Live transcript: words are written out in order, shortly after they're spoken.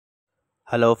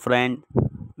Hello friend,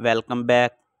 welcome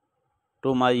back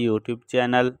to my YouTube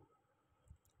channel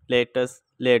Latest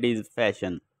Ladies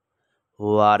Fashion.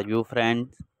 Who are you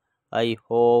friends? I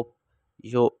hope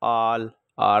you all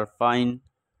are fine,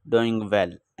 doing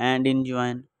well and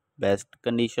enjoying best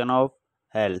condition of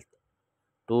health.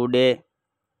 Today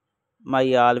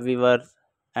my all viewers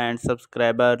and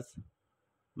subscribers,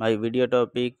 my video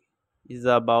topic is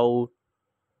about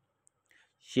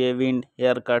shaving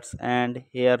haircuts and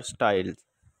hairstyles.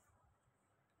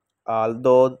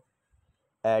 Although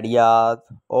ideas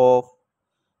of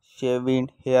shaving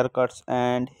haircuts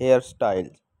and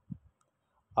hairstyles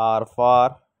are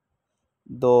for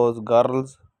those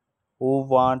girls who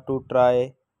want to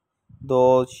try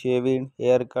those shaving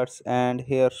haircuts and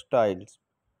hairstyles.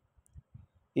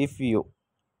 If you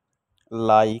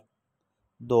like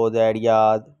those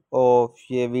ideas of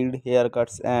shaving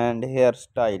haircuts and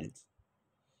hairstyles,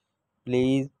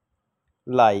 please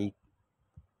like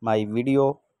my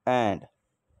video and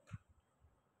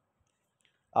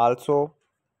also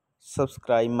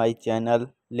subscribe my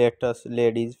channel Latest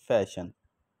Ladies Fashion,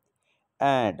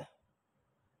 and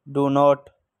do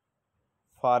not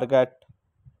forget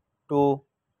to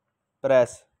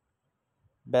press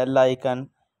bell icon,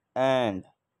 and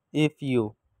if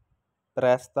you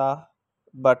press the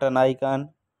button icon,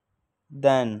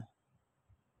 then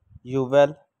you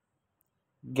will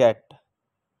get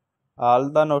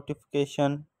all the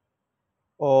notification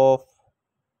of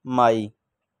my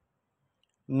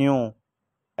new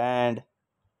and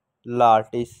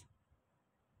latest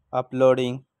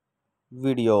uploading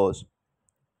videos.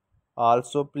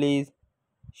 Also please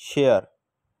share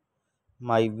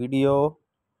my video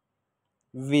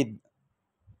with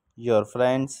your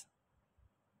friends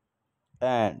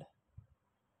and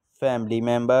family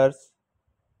members,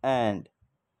 and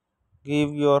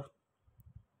give your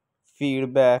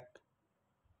feedback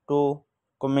to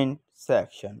comment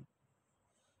section.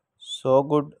 So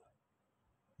good,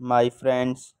 my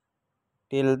friends,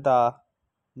 till the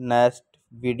next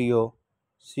video.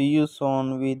 See you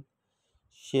soon with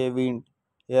shaving,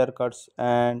 haircuts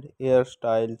and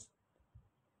hairstyles.